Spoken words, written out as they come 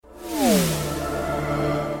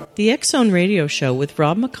The X-Zone Radio Show with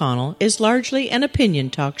Rob McConnell is largely an opinion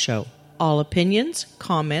talk show. All opinions,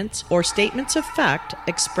 comments, or statements of fact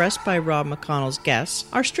expressed by Rob McConnell's guests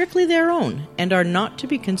are strictly their own and are not to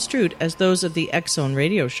be construed as those of the X-Zone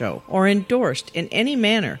Radio Show or endorsed in any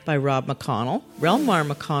manner by Rob McConnell, Relmar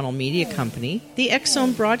McConnell Media Company, the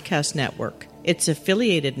X-Zone Broadcast Network, its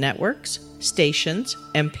affiliated networks, stations,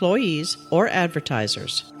 employees, or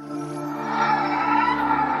advertisers.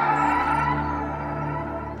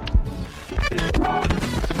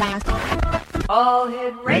 All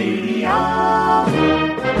Hit Radio.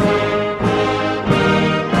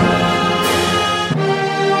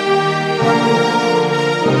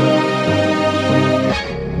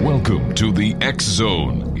 Welcome to the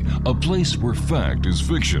X-Zone, a place where fact is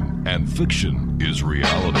fiction and fiction is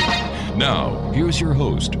reality. Now, here's your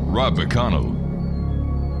host, Rob McConnell.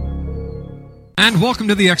 And welcome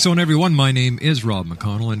to the X-Zone, everyone. My name is Rob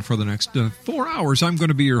McConnell, and for the next 4 hours, I'm going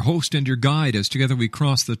to be your host and your guide as together we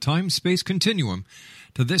cross the time-space continuum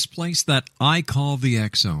to this place that I call the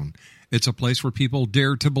X-Zone. It's a place where people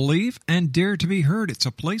dare to believe and dare to be heard. It's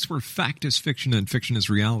a place where fact is fiction and fiction is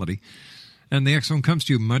reality. And the X-Zone comes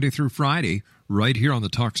to you Monday through Friday, right here on the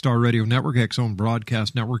Talkstar Radio Network, X-Zone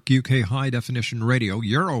Broadcast Network, UK High Definition Radio,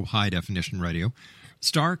 Euro High Definition Radio,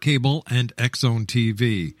 Star Cable, and X-Zone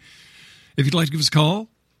TV. If you'd like to give us a call,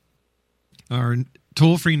 our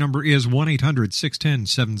toll-free number is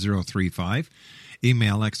 1-800-610-7035.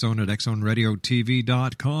 Email xzone at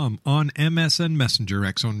xzoneradiotv.com. On MSN Messenger,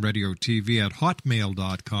 xzoneradiotv at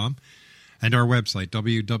hotmail.com. And our website,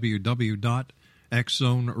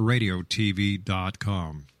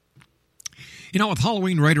 www.xzoneradiotv.com. You know, with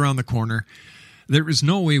Halloween right around the corner, there is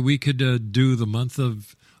no way we could do the month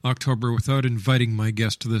of October without inviting my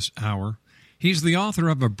guest to this hour. He's the author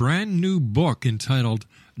of a brand new book entitled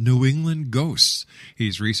New England Ghosts.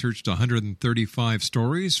 He's researched 135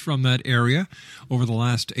 stories from that area over the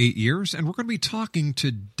last 8 years, and we're going to be talking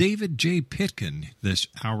to David J. Pitkin this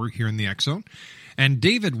hour here in the X-Zone. And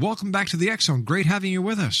David, welcome back to the X-Zone. Great having you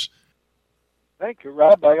with us. Thank you,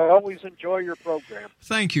 Rob. I always enjoy your program.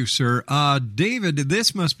 Thank you, sir. David,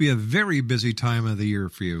 this must be a very busy time of the year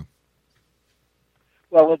for you.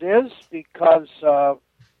 Well, it is because... of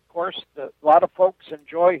course, a lot of folks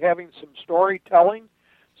enjoy having some storytelling,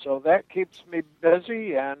 so that keeps me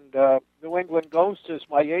busy, and New England Ghost is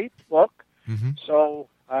my 8th book, so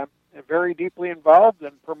I'm very deeply involved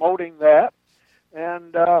in promoting that,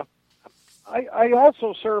 and I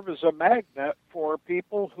also serve as a magnet for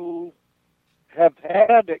people who have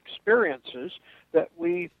had experiences that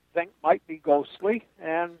we think might be ghostly,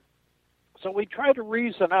 and so we try to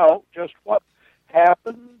reason out just what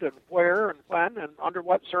happened and where and when and under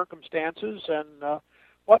what circumstances and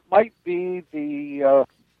what might be the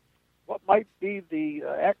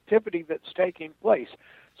activity that's taking place.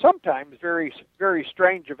 Sometimes very very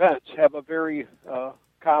strange events have a very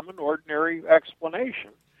common ordinary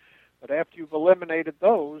explanation, but after you've eliminated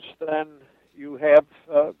those, then you have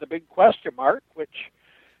the big question mark, which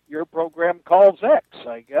your program calls X,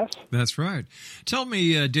 I guess. That's right. Tell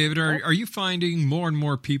me, David, are you finding more and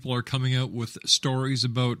more people are coming out with stories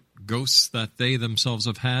about ghosts that they themselves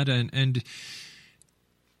have had? And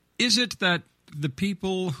is it that the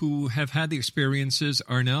people who have had the experiences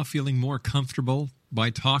are now feeling more comfortable by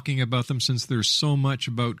talking about them since there's so much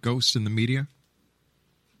about ghosts in the media?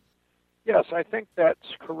 Yes, I think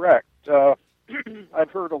that's correct.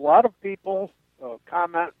 I've heard a lot of people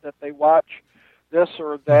comment that they watch this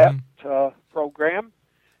or that program,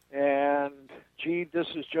 and gee, this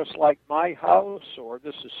is just like my house, or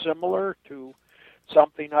this is similar to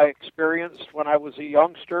something I experienced when I was a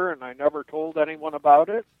youngster and I never told anyone about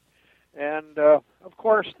it. And of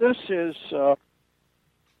course, this is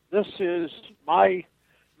my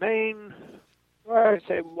main, I'd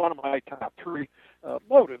say one of my top 3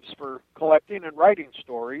 motives for collecting and writing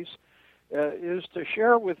stories is to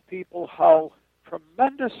share with people how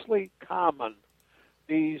tremendously common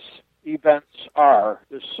these events are.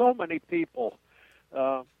 There's so many people.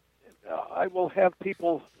 I will have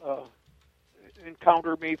people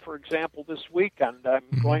encounter me, for example, this weekend. I'm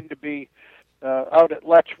going to be out at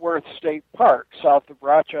Letchworth State Park, south of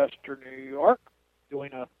Rochester, New York,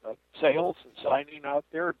 doing a sales and signing out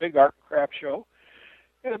there, a big art and craft show.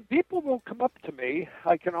 And people will come up to me,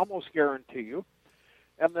 I can almost guarantee you,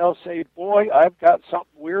 and they'll say, boy, I've got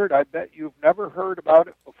something weird. I bet you've never heard about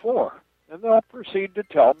it before. And they'll proceed to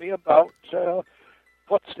tell me about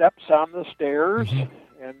footsteps on the stairs,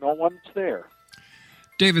 and no one's there.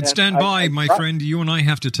 David, stand by, my friend. You and I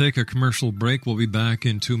have to take a commercial break. We'll be back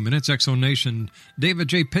in 2 minutes. X-Zone Nation, David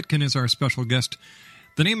J. Pitkin is our special guest.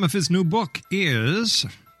 The name of his new book is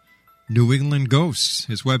New England Ghosts,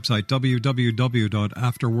 his website,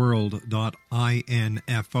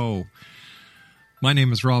 www.afterworld.info. My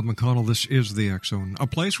name is Rob McConnell. This is the X-Zone, a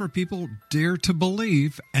place where people dare to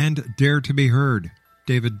believe and dare to be heard.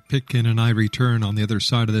 David Pitkin and I return on the other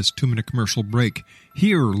side of this 2-minute commercial break,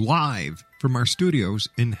 here live from our studios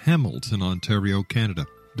in Hamilton, Ontario, Canada.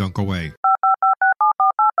 Don't go away.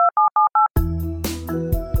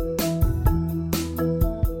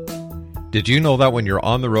 Did you know that when you're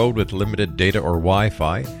on the road with limited data or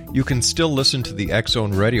Wi-Fi, you can still listen to the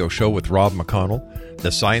X-Zone radio show with Rob McConnell,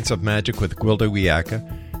 The Science of Magic with Gwilda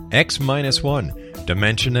Wiyaka, X-1,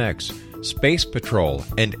 Dimension X, Space Patrol,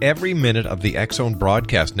 and every minute of the X-Zone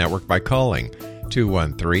broadcast network by calling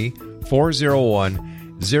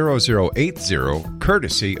 213-401-0080,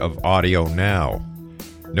 courtesy of Audio Now.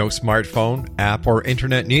 No smartphone, app, or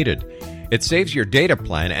internet needed. It saves your data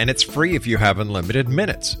plan, and it's free if you have unlimited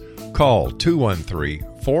minutes. Call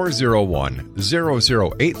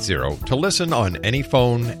 213-401-0080 to listen on any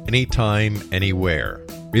phone, anytime, anywhere.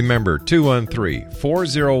 Remember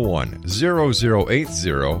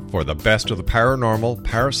 213-401-0080 for the best of the paranormal,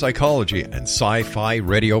 parapsychology, and sci-fi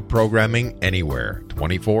radio programming anywhere,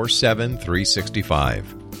 24/7,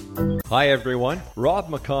 365. Hi everyone, Rob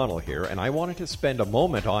McConnell here, and I wanted to spend a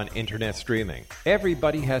moment on internet streaming.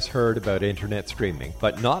 Everybody has heard about internet streaming,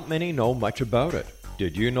 but not many know much about it.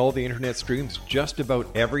 Did you know the internet streams just about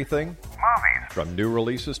everything? Movies. From new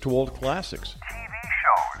releases to old classics. TV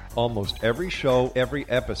shows. Almost every show, every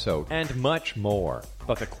episode, and much more.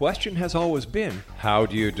 But the question has always been, how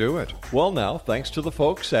do you do it? Well now, thanks to the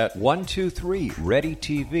folks at 123 Ready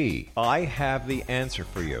TV, I have the answer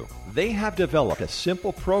for you. They have developed a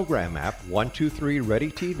simple program app, 123 Ready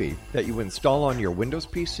TV, that you install on your Windows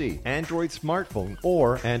PC, Android smartphone,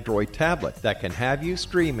 or Android tablet that can have you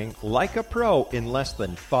streaming like a pro in less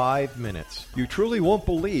than 5 minutes. You truly won't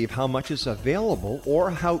believe how much is available or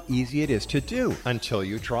how easy it is to do until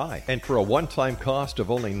you try. And for a one-time cost of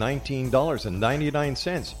only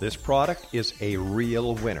 $19.99, this product is a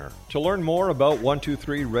real winner. To learn more about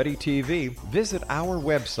 123 Ready TV, visit our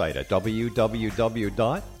website at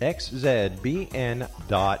www.xzbn.net.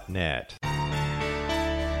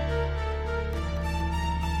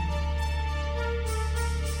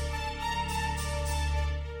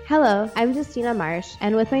 Hello, I'm Justina Marsh,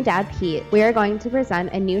 and with my dad Pete, we are going to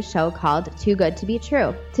present a new show called Too Good to Be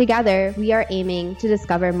True. Together, we are aiming to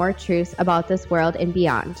discover more truths about this world and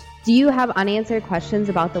beyond. Do you have unanswered questions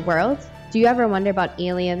about the world? Do you ever wonder about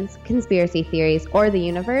aliens, conspiracy theories, or the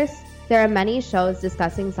universe? There are many shows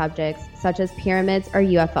discussing subjects such as pyramids or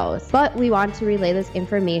UFOs, but we want to relay this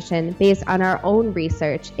information based on our own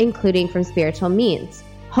research, including from spiritual means.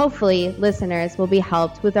 Hopefully, listeners will be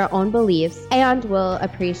helped with their own beliefs and will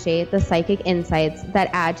appreciate the psychic insights that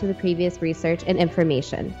add to the previous research and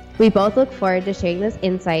information. We both look forward to sharing this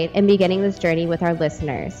insight and beginning this journey with our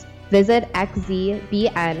listeners. Visit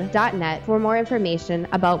xzbn.net for more information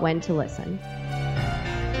about when to listen.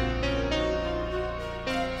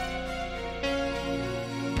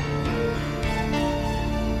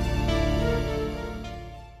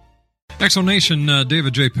 Explanation,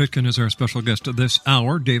 David J. Pitkin is our special guest this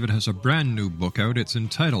hour. David has a brand new book out. It's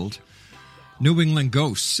entitled New England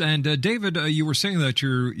Ghosts. And David, you were saying that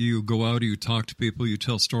you go out, you talk to people, you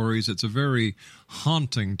tell stories. It's a very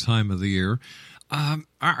haunting time of the year.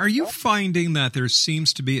 Are you finding that there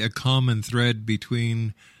seems to be a common thread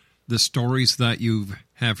between the stories that you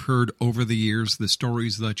have heard over the years, the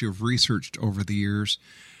stories that you've researched over the years,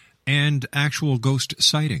 and actual ghost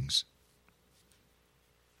sightings?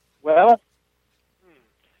 Well,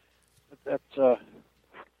 that's a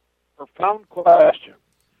profound question.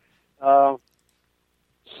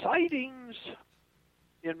 Sightings,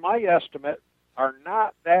 in my estimate, are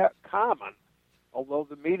not that common, although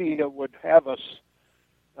the media would have us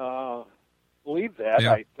believe that,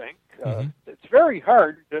 yeah. I think. It's very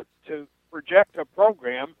hard to project a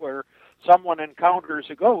program where someone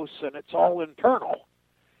encounters a ghost and it's all internal.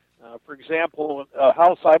 For example, a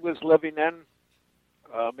house I was living in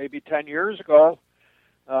maybe 10 years ago,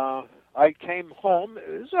 I came home.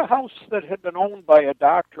 It was a house that had been owned by a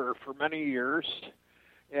doctor for many years,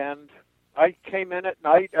 and I came in at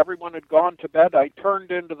night. Everyone had gone to bed. I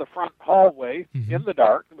turned into the front hallway in the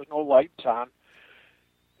dark. There was no lights on.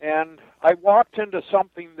 And I walked into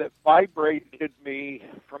something that vibrated me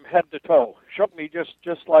from head to toe, shook me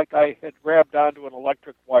just like I had grabbed onto an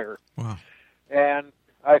electric wire. Wow. And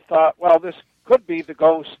I thought, well, this could be the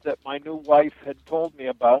ghost that my new wife had told me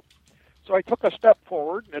about. So I took a step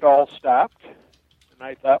forward, and it all stopped. And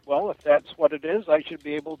I thought, well, if that's what it is, I should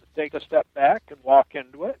be able to take a step back and walk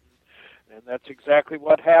into it. And that's exactly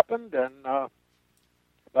what happened. And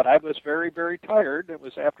But I was very, very tired. It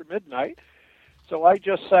was after midnight. So I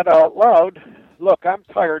just said out loud, look, I'm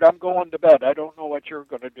tired. I'm going to bed. I don't know what you're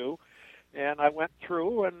going to do. And I went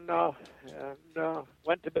through and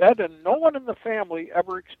went to bed, and no one in the family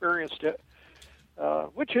ever experienced it,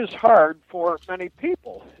 which is hard for many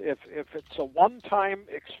people. If it's a one-time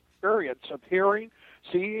experience of hearing,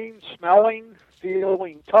 seeing, smelling,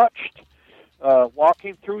 feeling touched,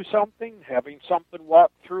 walking through something, having something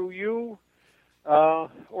walk through you,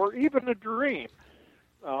 or even a dream.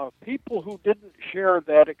 People who didn't share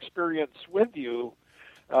that experience with you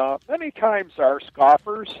many times are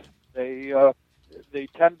scoffers. They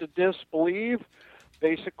tend to disbelieve.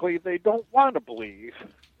 Basically, they don't want to believe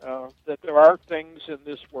that there are things in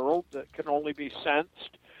this world that can only be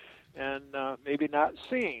sensed and maybe not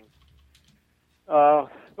seen.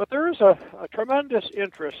 But there is a tremendous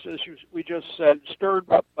interest, as we just said, stirred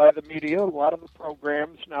up by the media, a lot of the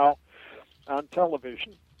programs now on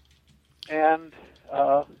television. And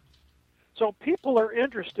so people are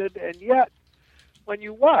interested, and yet when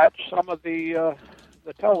you watch some of the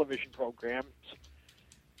television programs,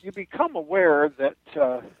 you become aware that,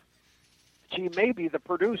 maybe the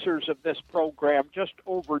producers of this program just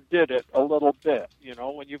overdid it a little bit. You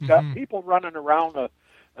know, when you've got people running around a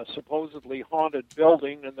supposedly haunted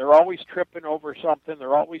building, and they're always tripping over something,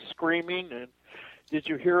 they're always screaming, and did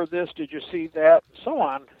you hear this, did you see that, so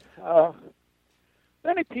on.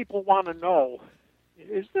 Many people want to know,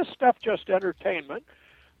 is this stuff just entertainment,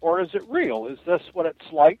 or is it real? Is this what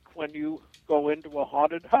it's like when you go into a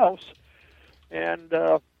haunted house? And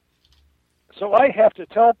so I have to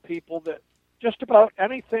tell people that just about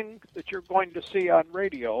anything that you're going to see on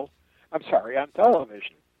on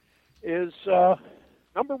television, is,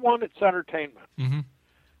 number one, it's entertainment. Mm-hmm.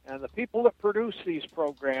 And the people that produce these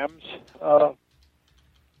programs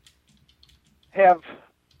have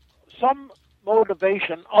some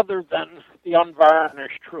motivation other than the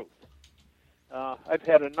unvarnished truth. I've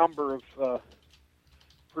had a number of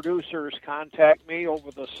producers contact me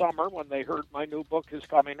over the summer when they heard my new book is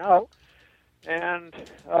coming out, and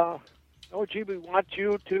oh, gee, we want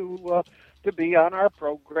you to be on our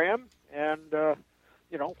program, and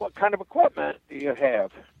what kind of equipment do you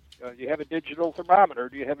have? Do you have a digital thermometer?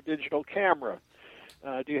 Do you have a digital camera?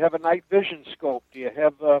 Do you have a night vision scope? Do you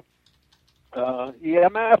have a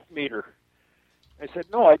EMF meter? I said,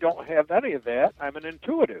 no, I don't have any of that. I'm an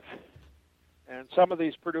intuitive. And some of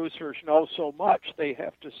these producers know so much, they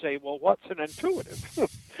have to say, well, what's an intuitive?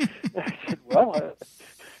 I said, well,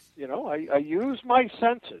 I use my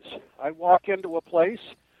senses. I walk into a place.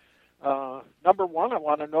 Number one, I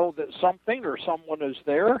want to know that something or someone is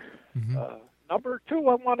there. Mm-hmm. Number two,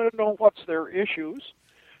 I want to know what's their issues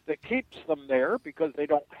that keeps them there, because they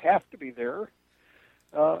don't have to be there.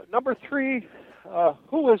 Number three,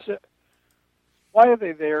 who is it? Why are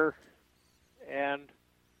they there? And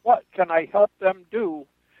what can I help them do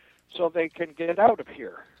so they can get out of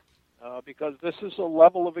here? Because this is a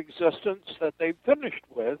level of existence that they've finished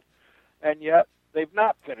with, and yet they've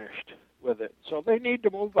not finished with it. So they need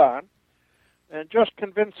to move on. And just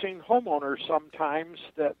convincing homeowners sometimes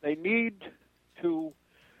that they need to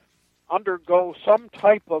undergo some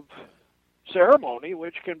type of ceremony,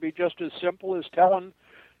 which can be just as simple as telling,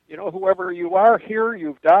 whoever you are here,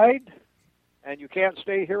 you've died, and you can't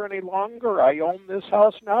stay here any longer. I own this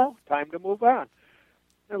house now. Time to move on.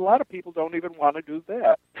 And a lot of people don't even want to do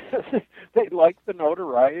that. They like the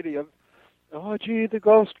notoriety of, oh, gee, the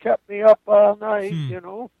ghost kept me up all night,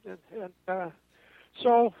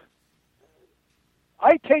 So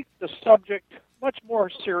I take the subject much more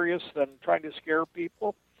serious than trying to scare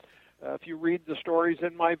people. If you read the stories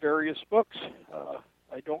in my various books,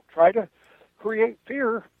 I don't try to create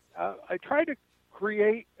fear. I try to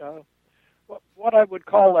create what I would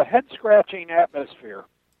call a head-scratching atmosphere,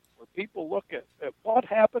 where people look at what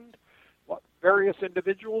happened, what various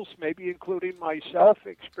individuals, maybe including myself,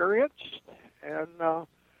 experienced, and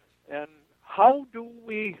how do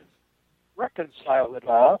we reconcile it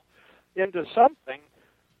all into something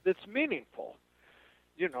that's meaningful,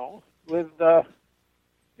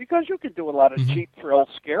 because you can do a lot of cheap thrill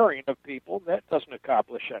scaring of people. That doesn't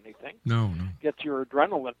accomplish anything. No. Gets your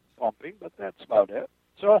adrenaline pumping, but that's about it.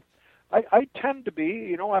 So I tend to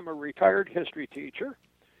be, I'm a retired history teacher,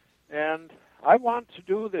 and I want to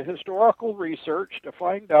do the historical research to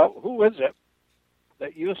find out who is it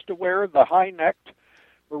that used to wear the high-necked,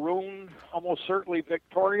 maroon, almost certainly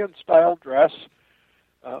Victorian-style dress,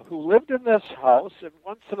 who lived in this house and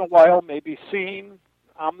once in a while may be seen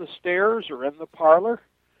on the stairs or in the parlor.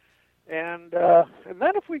 And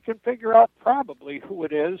then if we can figure out probably who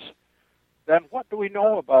it is, then what do we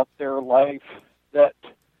know about their life that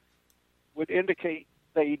would indicate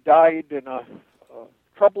they died in a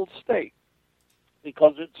troubled state,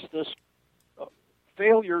 because it's this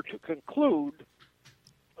failure to conclude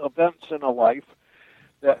events in a life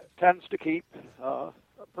that tends to keep a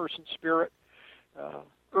person's spirit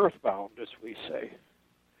earthbound, as we say.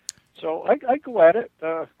 So I go at it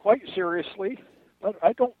quite seriously, but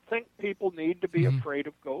I don't think people need to be afraid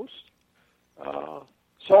of ghosts.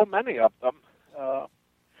 So many of them.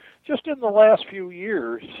 Just in the last few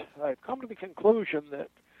years, I've come to the conclusion that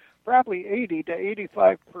probably 80 to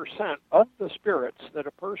 85% of the spirits that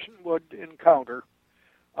a person would encounter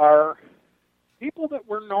are people that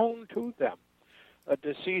were known to them. A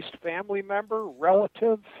deceased family member,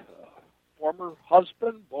 relative, former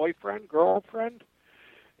husband, boyfriend, girlfriend.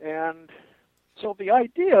 And so the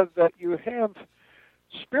idea that you have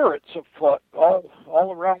spirits afoot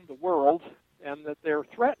all around the world and that they're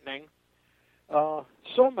threatening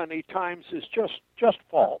so many times is just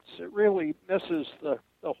false. It really misses the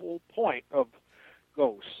whole point of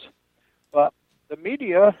ghosts. But the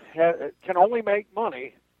media can only make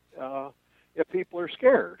money if people are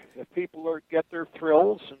scared, if people get their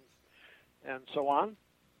thrills and so on.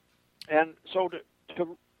 And so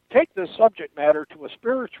to take this subject matter to a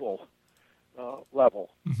spiritual level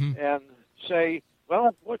and say,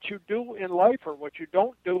 well, what you do in life or what you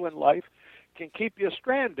don't do in life can keep you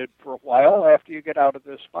stranded for a while after you get out of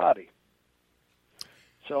this body.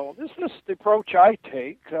 So this is the approach I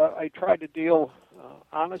take. I try to deal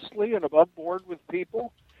honestly and above board with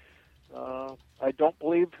people. I don't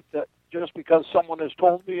believe that just because someone has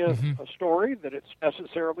told me a story that it's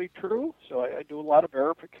necessarily true. So I do a lot of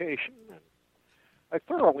verification, and I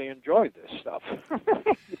thoroughly enjoy this stuff.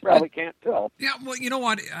 You probably can't tell. Yeah, well, you know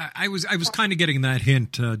what? I was kind of getting that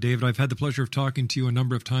hint, David. I've had the pleasure of talking to you a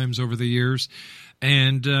number of times over the years,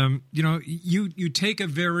 and you take a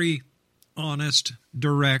very honest,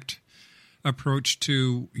 direct approach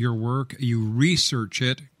to your work. You research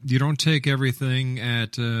it. You don't take everything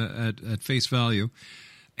at face value.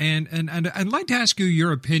 And I'd like to ask you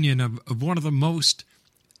your opinion of one of the most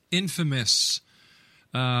infamous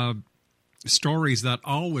stories that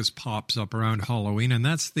always pops up around Halloween, and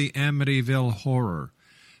that's the Amityville Horror.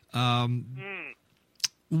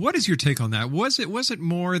 What is your take on that? Was it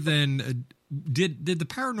more than did the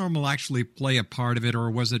paranormal actually play a part of it, or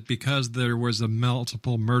was it because there was a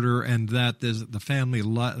multiple murder and that the family,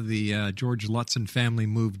 the George Lutzen family,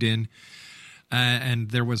 moved in, and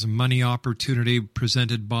there was a money opportunity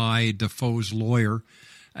presented by Defoe's lawyer,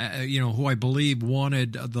 who I believe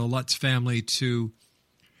wanted the Lutz family to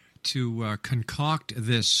concoct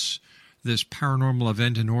this paranormal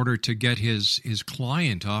event in order to get his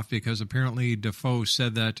client off, because apparently Defoe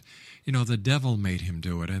said that, the devil made him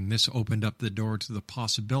do it, and this opened up the door to the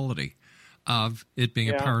possibility of it being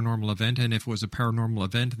a paranormal event. And if it was a paranormal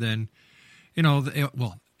event, then,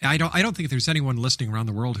 I don't think there's anyone listening around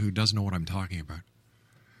the world who doesn't know what I'm talking about.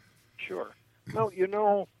 Sure. Well,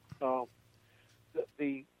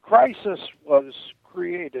 the crisis was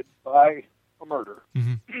created by a murder.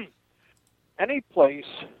 Mm-hmm. Any place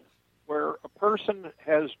where a person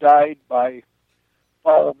has died by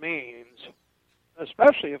foul means,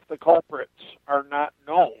 especially if the culprits are not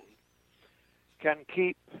known, can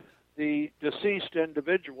keep the deceased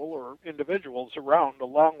individual or individuals around a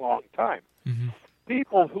long, long time. Mm-hmm.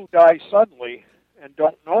 People who die suddenly and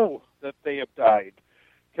don't know that they have died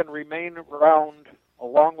can remain around a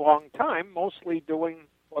long, long time, mostly doing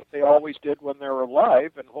what they always did when they were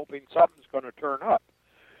alive and hoping something's going to turn up.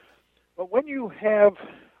 But when you have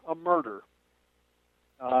a murder,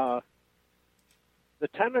 the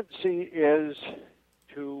tendency is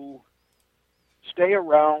to stay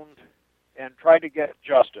around and try to get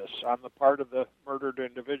justice on the part of the murdered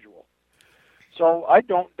individual. So I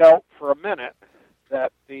don't doubt for a minute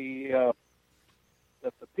that the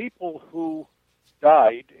people who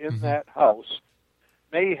died in that house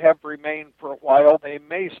may have remained for a while. They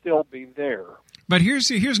may still be there. But here's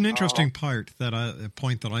an interesting point that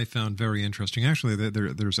I found very interesting. Actually,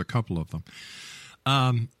 there's a couple of them.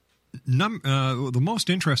 The most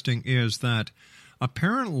interesting is that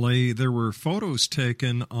apparently there were photos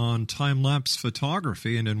taken on time-lapse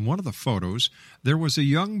photography, and in one of the photos, there was a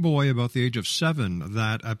young boy about the age of 7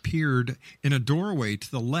 that appeared in a doorway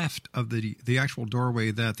to the left of the actual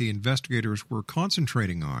doorway that the investigators were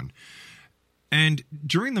concentrating on. And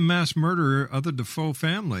during the mass murder of the Defoe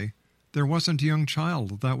family, there wasn't a young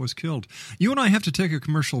child that was killed. You and I have to take a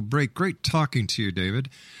commercial break. Great talking to you, David.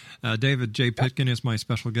 David J. Pitkin is my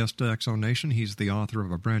special guest at X-Zone Nation. He's the author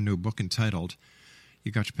of a brand new book entitled,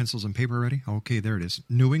 you got your pencils and paper ready? Okay, there it is.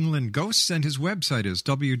 New England Ghosts, and his website is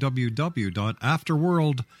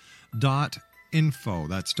www.afterworld.com. www.afterworld.info.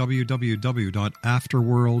 That's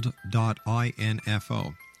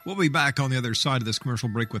www.afterworld.info. We'll be back on the other side of this commercial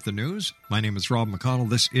break with the news. My name is Rob McConnell.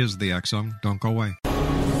 This is the X-Zone. Don't go away.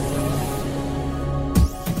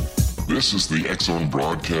 This is the X-Zone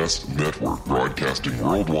Broadcast Network, broadcasting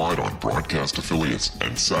worldwide on broadcast affiliates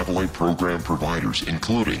and satellite program providers,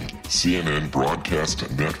 including CNN Broadcast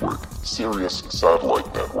Network, Sirius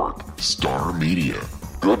Satellite Network, Star Media,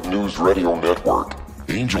 Good News Radio Network,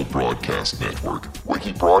 Angel Broadcast Network,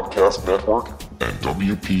 Wiki Broadcast Network, and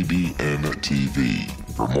WPBN TV.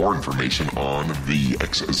 For more information on the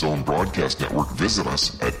X-Zone Broadcast Network, visit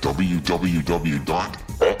us at www.xzbn.net.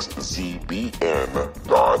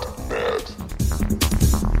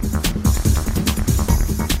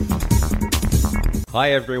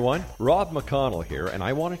 Hi everyone, Rob McConnell here, and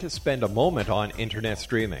I wanted to spend a moment on internet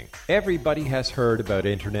streaming. Everybody has heard about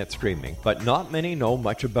internet streaming, but not many know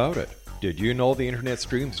much about it. Did you know the internet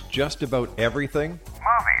streams just about everything?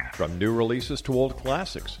 Movies, From new releases to old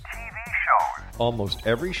classics. TV shows, Almost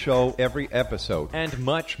every show, every episode, and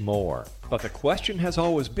much more. But the question has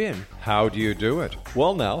always been, how do you do it?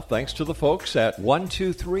 Well now, thanks to the folks at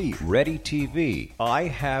 123 Ready TV, I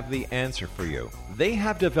have the answer for you. They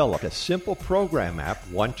have developed a simple program app,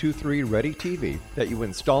 123 Ready TV, that you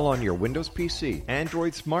install on your Windows PC,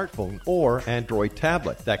 Android smartphone, or Android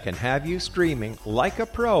tablet that can have you streaming like a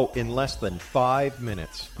pro in less than 5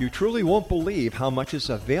 minutes. You truly won't believe how much is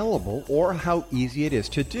available or how easy it is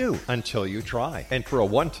to do until you try. And for a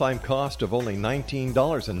one-time cost of only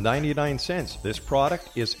 $19.99, this product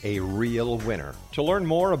is a real winner. To learn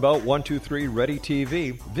more about 123 Ready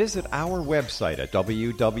TV, visit our website at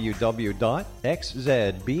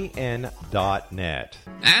www.xzbn.net.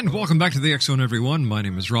 And welcome back to the X-Zone, everyone. My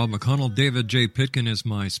name is Rob McConnell. David J. Pitkin is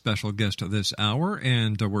my special guest this hour,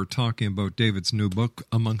 and we're talking about David's new book,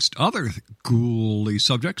 amongst other ghouly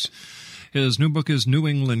subjects. His new book is New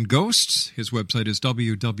England Ghosts. His website is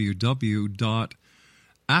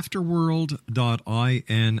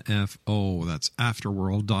www.afterworld.info. That's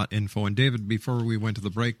afterworld.info. And David, before we went to the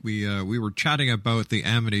break, we were chatting about the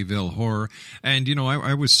Amityville horror. And, you know,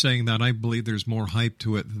 I was saying that I believe there's more hype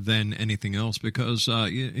to it than anything else because,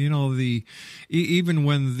 even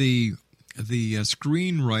when the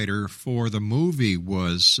screenwriter for the movie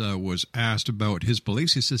was asked about his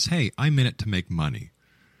beliefs, he says, hey, I'm in it to make money.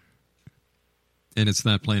 And it's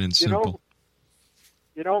that plain and simple.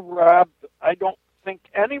 Rob, I don't think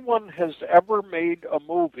anyone has ever made a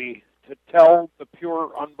movie to tell the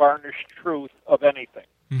pure, unvarnished truth of anything.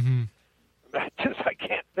 Mm-hmm. I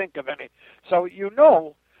can't think of any. So you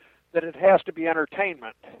know that it has to be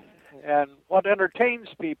entertainment. And what entertains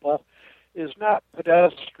people is not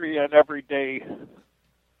pedestrian, everyday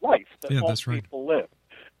life that most people live.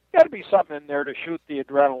 There's got to be something in there to shoot the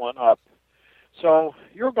adrenaline up. So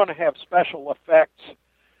you're going to have special effects.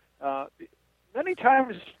 Many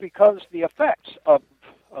times because the effects of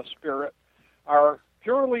a spirit are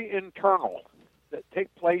purely internal, that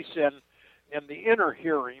take place in the inner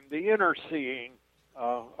hearing, the inner seeing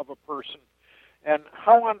of a person. And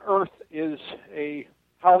how on earth is a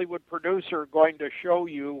Hollywood producer going to show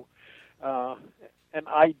you an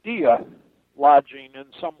idea lodging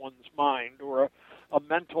in someone's mind or a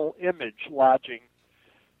mental image lodging?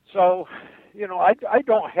 So, I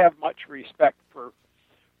don't have much respect for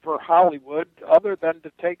Hollywood other than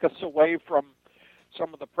to take us away from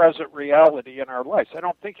some of the present reality in our lives. I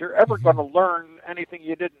don't think you're ever going to learn anything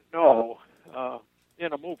you didn't know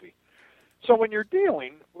in a movie. So when you're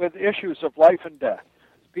dealing with issues of life and death,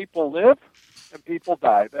 people live and people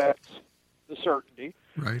die, that's the certainty.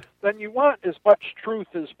 Right. Then you want as much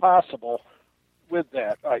truth as possible with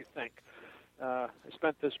that, I think. I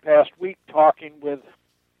spent this past week talking with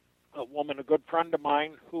a woman, a good friend of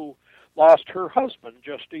mine, who lost her husband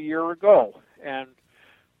just a year ago, and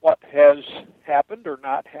what has happened or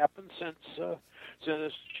not happened since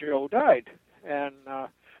Joe died. And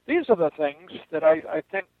these are the things that I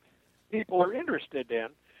think people are interested in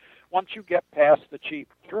once you get past the cheap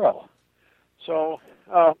thrill. So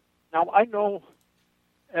now I know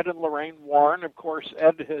Ed and Lorraine Warren. Of course,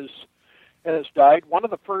 Ed has died. One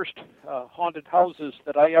of the first haunted houses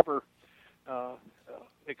that I ever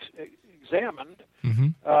examined,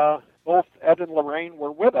 both Ed and Lorraine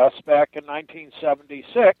were with us back in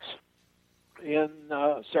 1976 in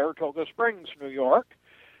Saratoga Springs, New York,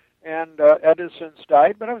 and Ed has since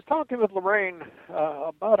died. But I was talking with Lorraine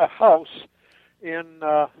about a house in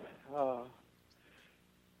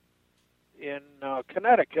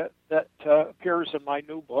Connecticut that appears in my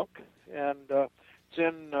new book, and it's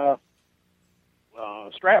in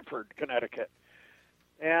Stratford, Connecticut.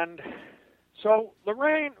 And so,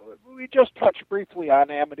 Lorraine, we just touched briefly on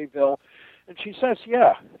Amityville, And she says,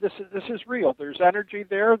 yeah, this is real. There's energy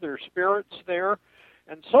there, there's spirits there,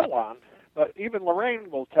 and so on. But even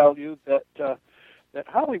Lorraine will tell you that that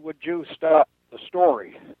Hollywood juiced up the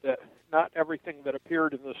story, that not everything that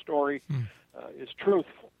appeared in the story is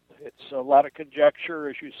truthful. It's a lot of conjecture,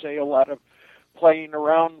 as you say, a lot of playing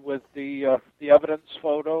around with the evidence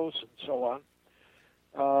photos and so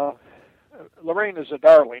on. Lorraine is a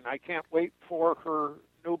darling. I can't wait for her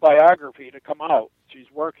new biography to come out. She's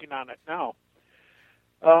working on it now.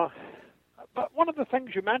 But one of the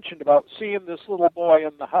things you mentioned about seeing this little boy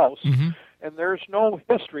in the house, and there's no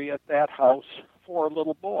history at that house for a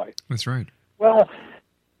little boy. That's right. Well,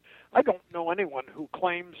 I don't know anyone who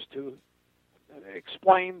claims to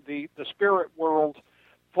explain the spirit world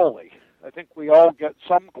fully. I think we all get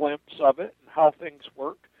some glimpse of it and how things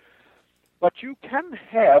work. But you can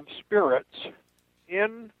have spirits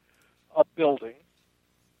in a building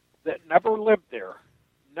that never lived there,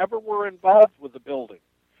 never were involved with the building.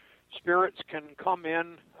 Spirits can come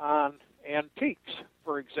in on antiques,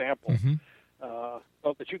 for example.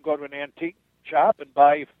 So that you go to an antique shop and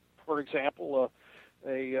buy, for example,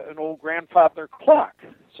 an old grandfather clock,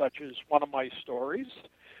 such as one of my stories.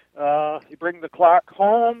 You bring the clock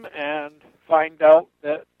home and find out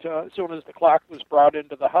that as soon as the clock was brought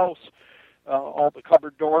into the house, all the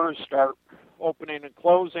cupboard doors start opening and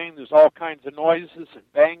closing. There's all kinds of noises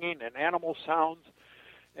and banging and animal sounds.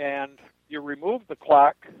 And you remove the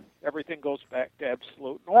clock, everything goes back to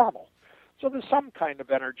absolute normal. So there's some kind of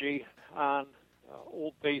energy on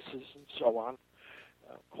old vases and so on,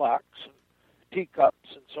 clocks and teacups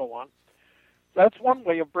and so on. That's one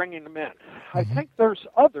way of bringing them in. I think there's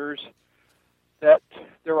others that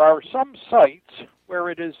there are some sites where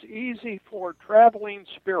it is easy for traveling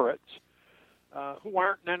spirits who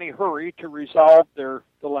aren't in any hurry to resolve their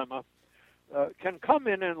dilemma can come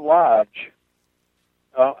in and lodge.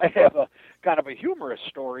 I have a kind of a humorous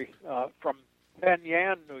story from Penn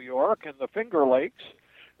Yan, New York, and the Finger Lakes.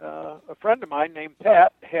 A friend of mine named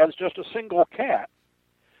Pat has just a single cat.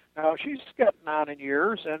 Now, she's getting on in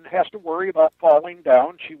years and has to worry about falling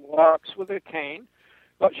down. She walks with a cane.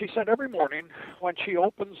 But she said every morning when she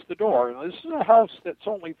opens the door, and this is a house that's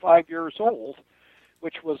only 5 years old,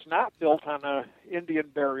 which was not built on an Indian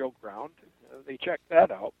burial ground. They checked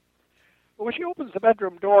that out. But when she opens the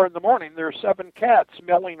bedroom door in the morning, there are 7 cats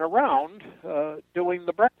milling around doing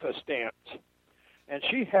the breakfast dance. And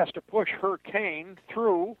she has to push her cane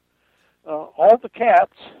through all the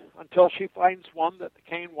cats until she finds one that the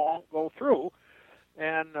cane won't go through,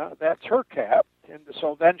 and that's her cat. And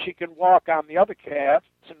so then she can walk on the other cats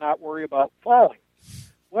and not worry about falling.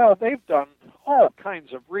 Well, they've done all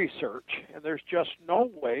kinds of research, and there's just no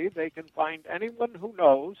way they can find anyone who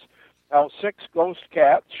knows how 6 ghost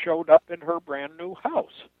cats showed up in her brand new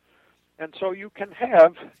house. And so you can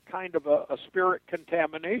have kind of a spirit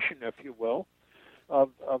contamination, if you will,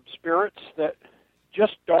 of spirits that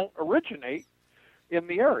just don't originate in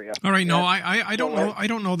the area. All right, no, I don't know. I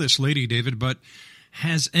don't know this lady, David, but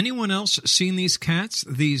has anyone else seen these cats,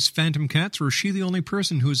 these phantom cats, or is she the only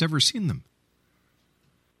person who has ever seen them?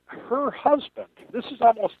 Her husband. This is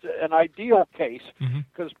almost an ideal case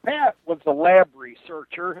because Pat was a lab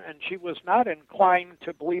researcher and she was not inclined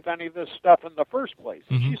to believe any of this stuff in the first place.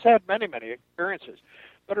 She's had many, many experiences.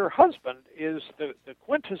 But her husband is the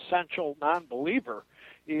quintessential non-believer.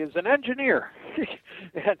 He is an engineer.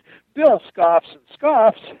 And Bill scoffs and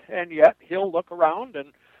scoffs, and yet he'll look around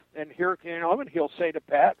and hear, and he'll say to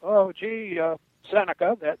Pat, oh, gee,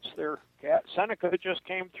 Seneca, that's their cat, Seneca just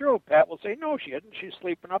came through. Pat will say, no, she didn't. She's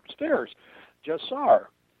sleeping upstairs. Just saw her.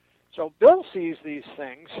 So Bill sees these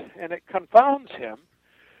things, and it confounds him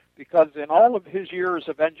because in all of his years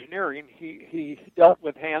of engineering, he dealt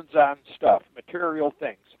with hands-on stuff, material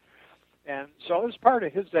things. And so as part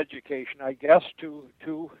of his education, I guess,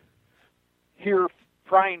 to hear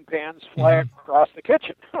frying pans fly across the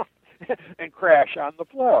kitchen and crash on the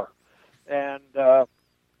floor. And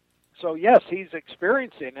so, yes, he's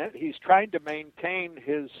experiencing it. He's trying to maintain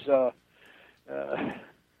his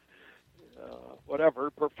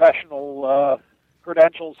professional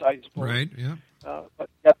credentials, I suppose. Right, yeah. But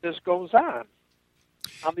yet this goes on.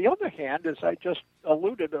 On the other hand, as I just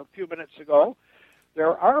alluded a few minutes ago,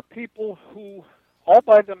 there are people who all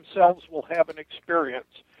by themselves will have an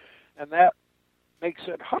experience, and that makes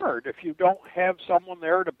it hard if you don't have someone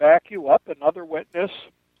there to back you up, another witness.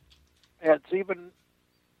 It's even,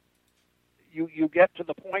 you get to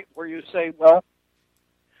the point where you say, well,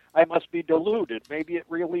 I must be deluded. Maybe it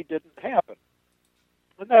really didn't happen.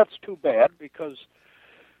 And that's too bad because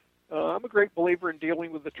I'm a great believer in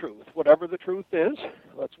dealing with the truth. Whatever the truth is,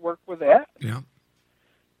 let's work with that. Yeah.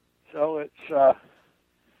 So it's,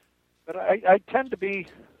 But I tend to be,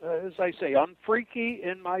 as I say, unfreaky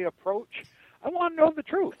in my approach. I want to know the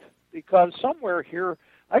truth, because somewhere here,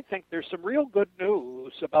 I think there's some real good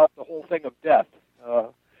news about the whole thing of death.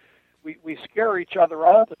 We scare each other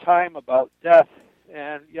all the time about death,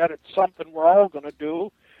 and yet it's something we're all going to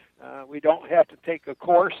do. We don't have to take a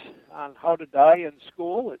course on how to die in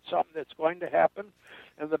school. It's something that's going to happen.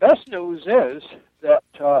 And the best news is that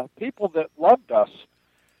people that loved us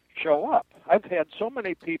show up. I've had so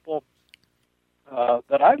many people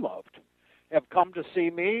that I loved have come to see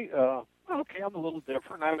me. Okay, I'm a little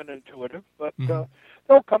different. I'm an intuitive, but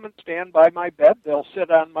they'll come and stand by my bed. They'll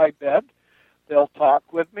sit on my bed. They'll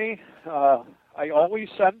talk with me. I always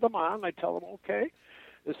send them on. I tell them, okay,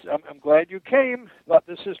 I'm glad you came, but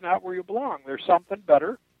this is not where you belong. There's something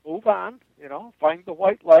better. Move on. Find the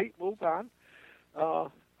white light. Move on.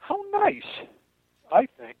 How nice, I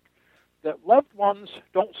think, that loved ones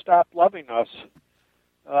don't stop loving us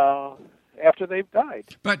after they've died.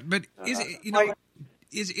 But is it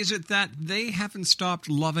is it that they haven't stopped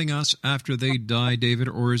loving us after they die, David,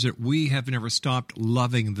 or is it we have never stopped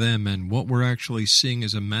loving them, and what we're actually seeing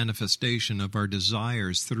is a manifestation of our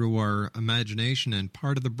desires through our imagination and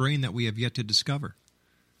part of the brain that we have yet to discover?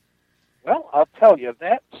 Well, I'll tell you,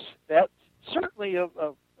 that's certainly a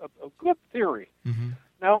good theory. Mm-hmm.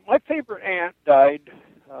 Now, my favorite aunt died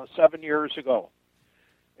 7 years ago.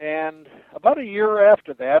 And about a year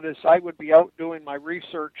after that, as I would be out doing my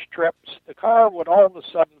research trips, the car would all of a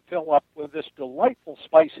sudden fill up with this delightful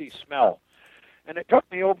spicy smell. And it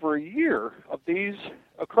took me over a year of these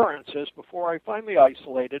occurrences before I finally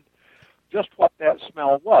isolated just what that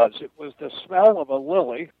smell was. It was the smell of a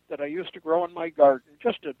lily that I used to grow in my garden,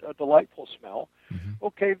 just a delightful smell. Mm-hmm.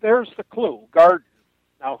 Okay, there's the clue, garden.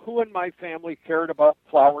 Now, who in my family cared about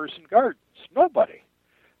flowers and gardens? Nobody.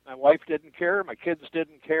 My wife didn't care, my kids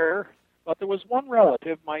didn't care, but there was one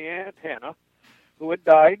relative, my Aunt Hannah, who had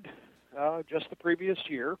died just the previous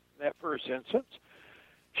year, that first instance.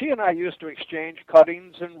 She and I used to exchange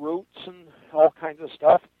cuttings and roots and all kinds of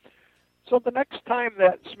stuff. So the next time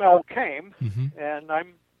that smell came, and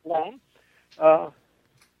I'm blown,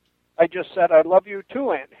 I just said, I love you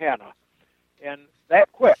too, Aunt Hannah. And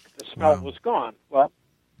that quick, the smell was gone. Well,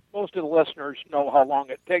 most of the listeners know how long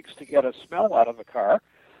it takes to get a smell out of a car.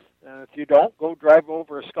 If you don't, go drive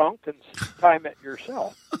over a skunk and time it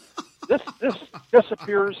yourself. This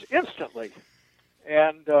disappears instantly,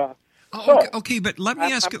 and okay. But let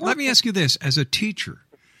me ask you this: as a teacher,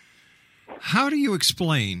 how do you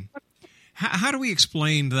explain? How do we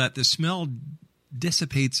explain that the smell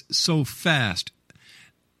dissipates so fast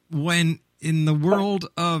when in the world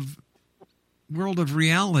of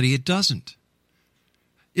reality it doesn't?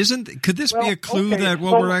 Could this be a clue that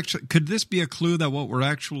what we're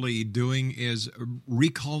actually doing is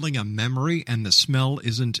recalling a memory, and the smell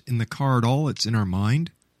isn't in the car at all; it's in our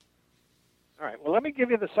mind? All right. Well, let me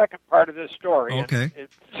give you the second part of this story. Okay. It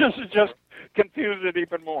just confuse it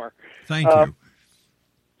even more. Thank you.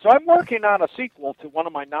 So I'm working on a sequel to one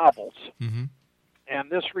of my novels, and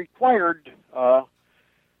this required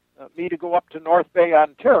me to go up to North Bay,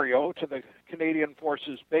 Ontario, to the Canadian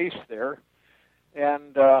Forces base there,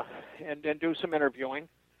 and do some interviewing.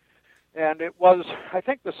 And it was, I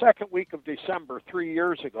think, the second week of December 3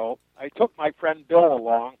 years ago. I took my friend Bill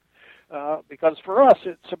along because for us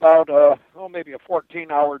it's about maybe a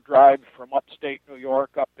 14-hour drive from upstate New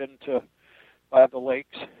York up into by the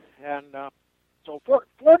lakes, and so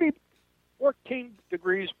 14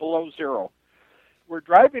 degrees below zero. We're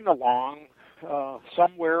driving along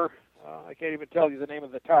somewhere. I can't even tell you the name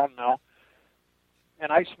of the town now,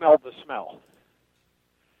 and I smelled the smell.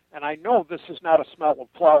 And I know this is not a smell of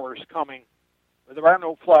flowers coming. There are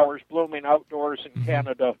no flowers blooming outdoors in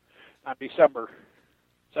Canada on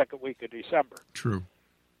second week of December. True.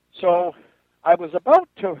 So I was about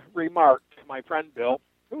to remark to my friend Bill,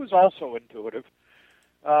 who is also intuitive,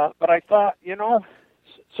 but I thought,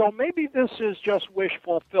 so maybe this is just wish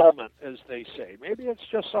fulfillment, as they say. Maybe it's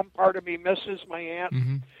just some part of me misses my aunt,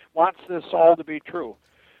 wants this all to be true.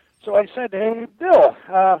 So I said, hey, Bill,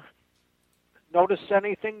 notice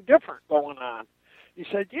anything different going on? He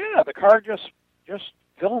said, yeah, the car just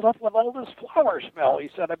filled up with all this flower smell. He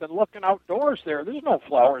said, I've been looking outdoors there. There's no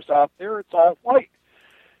flowers out there. It's all white.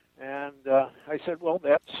 And I said, well,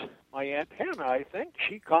 that's my Aunt Hannah, I think.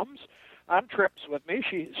 She comes on trips with me.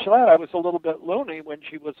 She thought I was a little bit loony when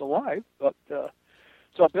she was alive. But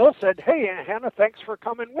so Bill said, hey, Aunt Hannah, thanks for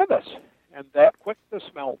coming with us. And that quick the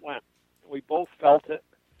smell went. We both felt it.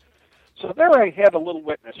 So there I had a little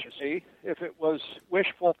witness, you see. If it was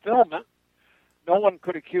wish fulfillment, no one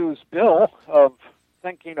could accuse Bill of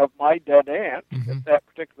thinking of my dead aunt at that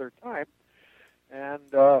particular time.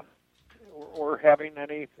 And or having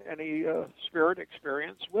any spirit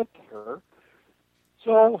experience with her.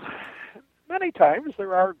 So many times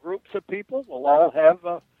there are groups of people will all have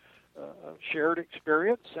a shared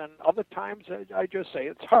experience, and other times I just say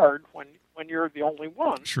it's hard when you're the only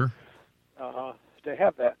one. Sure. To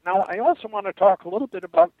have that. Now, I also want to talk a little bit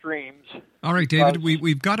about dreams. All right, David,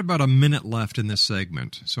 we've got about a minute left in this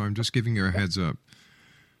segment, so I'm just giving you a heads up.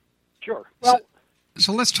 Sure. Well,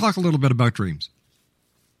 so let's talk a little bit about dreams.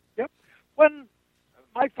 Yep. When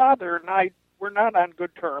my father and I were not on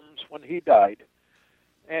good terms when he died,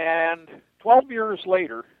 and 12 years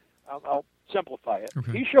later, I'll simplify it,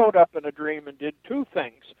 okay. He showed up in a dream and did two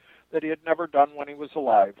things that he had never done when he was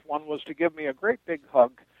alive. One was to give me a great big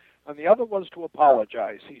hug, and the other was to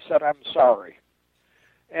apologize. He said, "I'm sorry."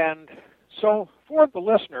 And so for the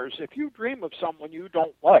listeners, if you dream of someone you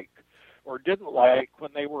don't like or didn't like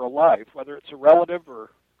when they were alive, whether it's a relative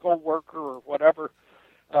or co-worker or whatever,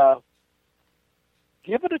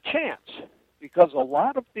 give it a chance, because a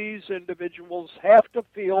lot of these individuals have to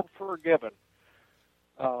feel forgiven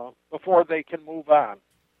before they can move on.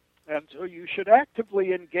 And so you should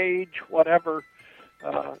actively engage whatever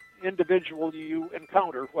individual you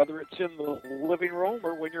encounter, whether it's in the living room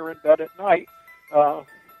or when you're in bed at night.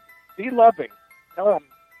 Be loving. Tell them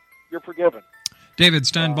you're forgiven. David,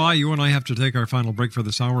 stand by. You and I have to take our final break for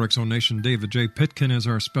this hour. X-Zone Nation, David J. Pitkin is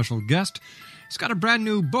our special guest. He's got a brand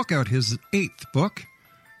new book out, his 8th book,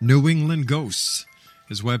 New England Ghosts.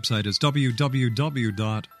 His website is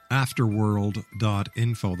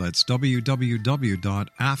www.afterworld.info. That's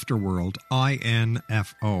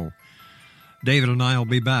www.afterworld.info. David and I will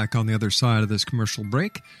be back on the other side of this commercial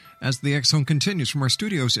break as the X-Zone continues from our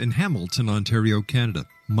studios in Hamilton, Ontario, Canada.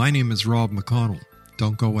 My name is Rob McConnell.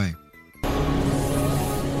 Don't go away.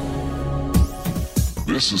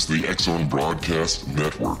 This is the X-Zone Broadcast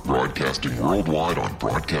Network, broadcasting worldwide on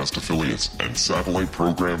broadcast affiliates and satellite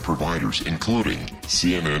program providers, including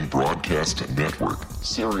CNN Broadcast Network,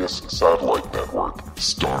 Sirius Satellite Network,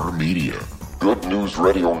 Star Media, Good News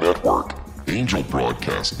Radio Network, Angel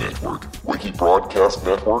Broadcast Network, Wiki Broadcast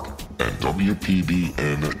Network, and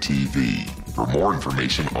WPBN TV. For more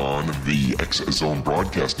information on the X-Zone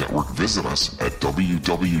Broadcast Network, visit us at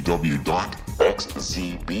www.xzbn.net.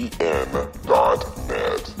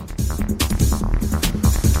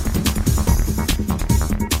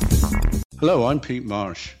 Hello, I'm Pete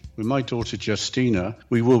Marsh. With my daughter Justina,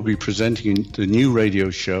 we will be presenting the new radio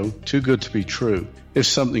show, Too Good to Be True. If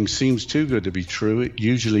something seems too good to be true, it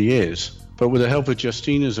usually is. But with the help of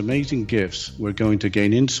Justina's amazing gifts, we're going to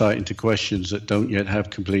gain insight into questions that don't yet have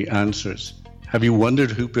complete answers. Have you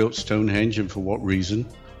wondered who built Stonehenge and for what reason?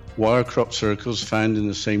 Why are crop circles found in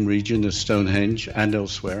the same region as Stonehenge and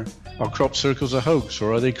elsewhere? Are crop circles a hoax,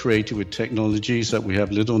 or are they created with technologies that we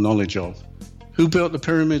have little knowledge of? Who built the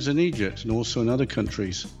pyramids in Egypt and also in other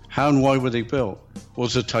countries? How and why were they built?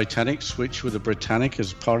 Was the Titanic switched with the Britannic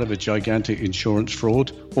as part of a gigantic insurance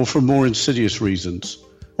fraud, or for more insidious reasons?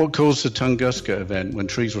 What caused the Tunguska event when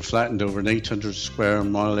trees were flattened over an 800 square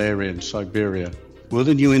mile area in Siberia? Will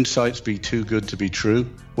the new insights be too good to be true?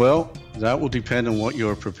 Well, that will depend on what you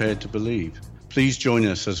are prepared to believe. Please join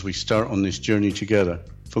us as we start on this journey together.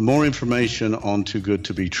 For more information on Too Good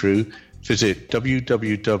to Be True, visit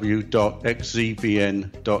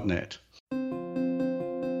www.xzbn.net.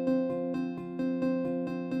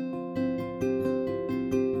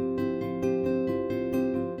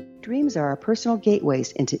 Dreams are our personal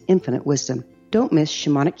gateways into infinite wisdom. Don't miss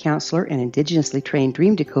shamanic counselor and indigenously trained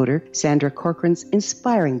dream decoder Sandra Corcoran's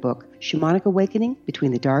inspiring book, Shamanic Awakening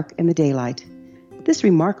Between the Dark and the Daylight. This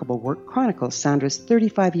remarkable work chronicles Sandra's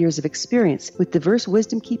 35 years of experience with diverse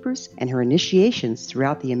wisdom keepers and her initiations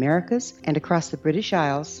throughout the Americas and across the British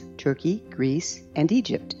Isles, Turkey, Greece, and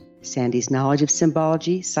Egypt. Sandy's knowledge of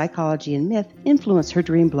symbology, psychology, and myth influence her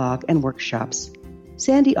dream blog and workshops.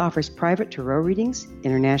 Sandy offers private tarot readings,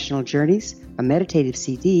 international journeys, a meditative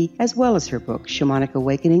CD, as well as her book, Shamanic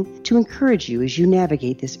Awakening, to encourage you as you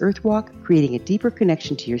navigate this earth walk, creating a deeper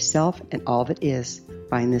connection to yourself and all that is.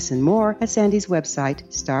 Find this and more at Sandy's website,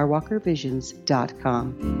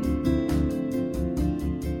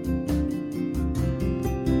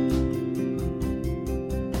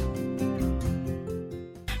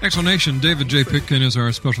 Explanation, David J. Pitkin is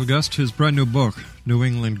our special guest. His brand new book, New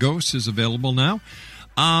England Ghosts, is available now.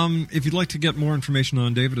 If you'd like to get more information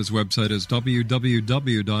on David, his website is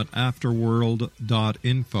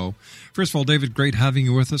www.afterworld.info. First of all, David, great having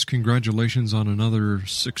you with us. Congratulations on another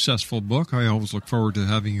successful book. I always look forward to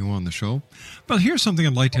having you on the show. But here's something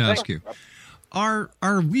I'd like to ask you. Are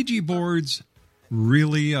Ouija boards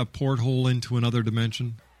really a porthole into another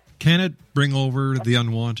dimension? Can it bring over the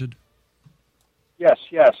unwanted? Yes.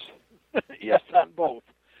 Yes, on both.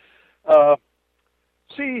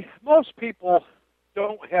 See, most people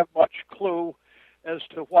don't have much clue as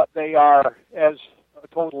to what they are as a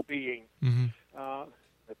total being. Mm-hmm.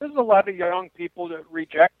 There's a lot of young people that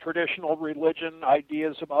reject traditional religion,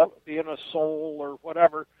 ideas about being a soul or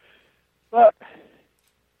whatever. But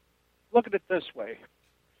look at it this way.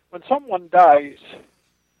 When someone dies,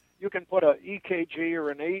 you can put an EKG or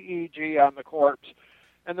an AEG on the corpse,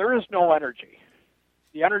 and there is no energy.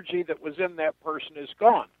 The energy that was in that person is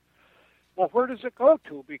gone. Well, where does it go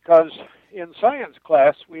to? Because in science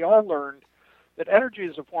class, we all learned that energy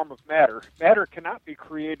is a form of matter. Matter cannot be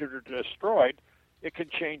created or destroyed. It can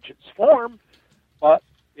change its form, but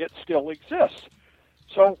it still exists.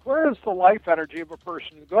 So where does the life energy of a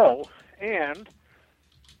person go? And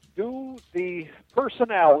do the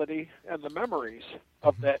personality and the memories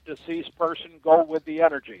of that deceased person go with the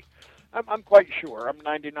energy? I'm quite sure. I'm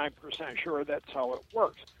 99% sure that's how it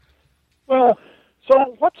works. Well,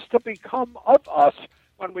 so what's to become of us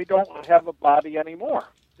when we don't have a body anymore?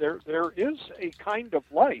 There is a kind of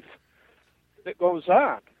life that goes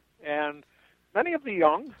on. And many of the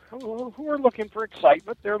young who are looking for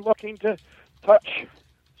excitement, they're looking to touch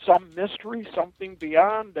some mystery, something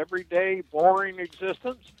beyond everyday, boring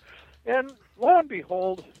existence. And lo and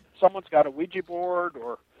behold, someone's got a Ouija board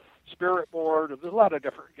or spirit board, or there's a lot of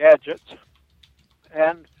different gadgets.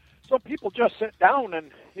 And so people just sit down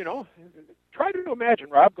and, try to imagine,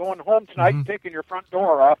 Rob, going home tonight and taking your front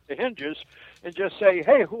door off the hinges and just say,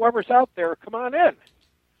 hey, whoever's out there, come on in.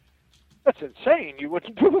 That's insane. You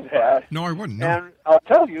wouldn't do that. No, I wouldn't. No. And I'll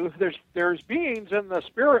tell you, there's beings in the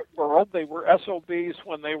spirit world. They were SOBs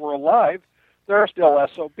when they were alive. They're still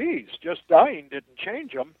SOBs. Just dying didn't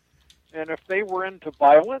change them. And if they were into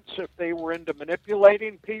violence, if they were into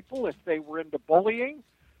manipulating people, if they were into bullying,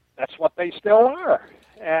 that's what they still are.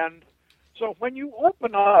 And so when you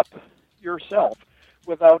open up yourself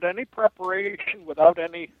without any preparation, without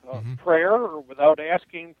any prayer, or without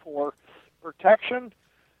asking for protection,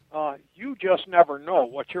 you just never know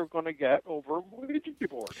what you're going to get over a Ouija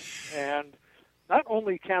board. And not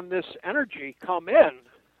only can this energy come in,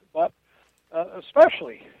 but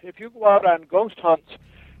especially if you go out on ghost hunts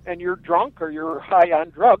and you're drunk or you're high on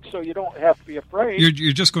drugs, so you don't have to be afraid.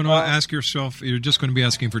 You're just going to ask yourself, you're just going to be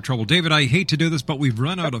asking for trouble. David, I hate to do this, but we've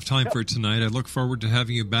run out of time for tonight. I look forward to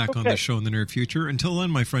having you back on the show in the near future. Until then,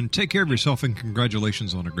 my friend, take care of yourself and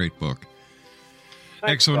congratulations on a great book.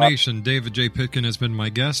 Thanks, Exonation, Rob. David J. Pitkin has been my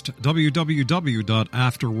guest.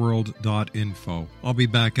 www.afterworld.info. I'll be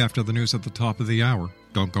back after the news at the top of the hour.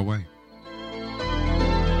 Don't go away.